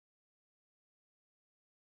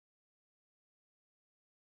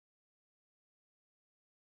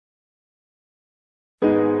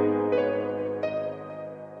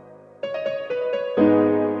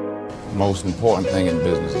most important thing in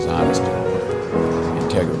business is honesty,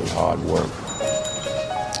 integrity, hard work,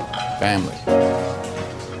 family.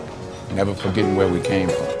 Never forgetting where we came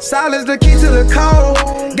from. Silence the key to the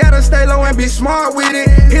code. Gotta stay low and be smart with it.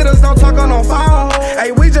 Hitters don't talk on no phone.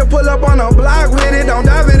 Hey, we just pull up on a block with it. Don't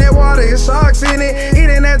dive in that water, it's sharks in it.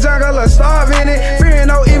 Eating that jungle or starving it. Fearing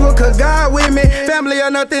no evil, cause God with me. Family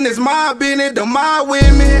or nothing is my business. The mob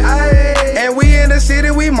with me. Ay. And we in the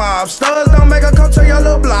city, we mobsters. Don't make her come to your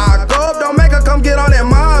little block up. Don't make her come get on that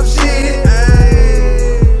mob shit. Ay.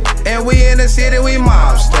 And we in the city, we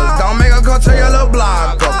mobsters. Don't make her come to your little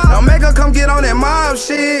block up. Don't make her come get on that mob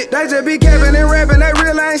shit. They just be capping and rapping, they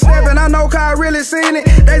really ain't stepping. I know Kyle really seen it.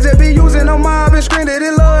 They just be using the mob and screaming.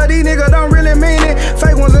 They love these niggas don't really mean it.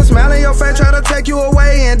 Fake ones are smiling your face, try to take you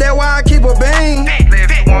away, and that's why I keep a bean.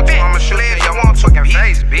 If you want to, I'ma shoot you. You want fucking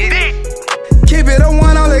face, bitch. Keep it a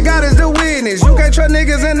one, all they got is the witness. You can't trust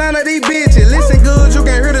niggas and none of these bitches. Listen good, you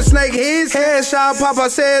can hear the snake hiss. Headshot, Papa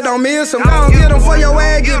said don't miss him. Don't get him for your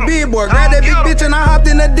ass, get big boy. Grab that big bitch and I hopped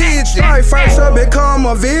in the ditch. Sorry, first up, become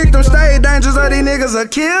a victim. Stay dangerous or these niggas will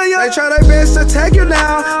kill you. They try their best to take you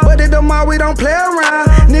down, but they the mob, we don't play around.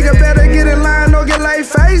 Nigga better get in line or get laid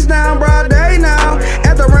face down. Broad day now.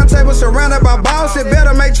 At the round table surrounded by boss, it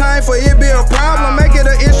better make change for it be a problem. Make it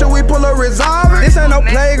an issue, we pull a resolve it. This ain't no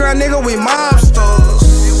playground, nigga, we mobsters.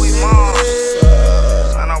 We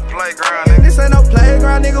mobsters. Ain't no playground, nigga. This ain't no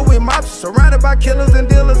playground, nigga, we mobsters. Surrounded by killers and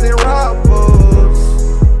dealers and robbers.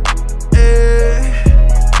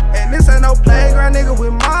 Yeah. And this ain't no playground, nigga, we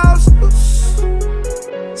mobsters.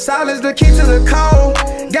 Silence the key to the code.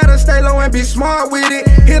 Gotta stay low and be smart with it.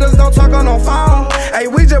 Hitters don't talk on no phone. Hey,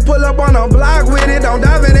 we just pull up on a block with it. Don't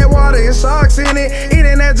dive in that water, it's sharks in it.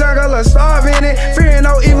 Eating that jungle or starving it. Fearing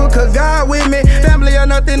no evil, cause God with me. Family or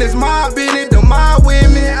nothing is mob business. The mob with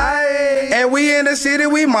me. Ay. And we in the city,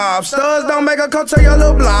 we mobsters. Don't make her come to your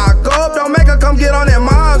little block up. Don't make her come get on that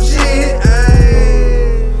mob shit. Ay.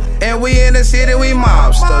 And we in the city, we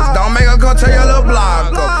mobsters. Don't make her come to your little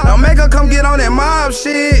block up. Don't make her come get on that mob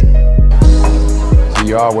shit. See,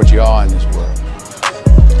 you are what you are in this world.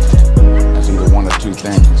 That's either one or two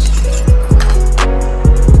things.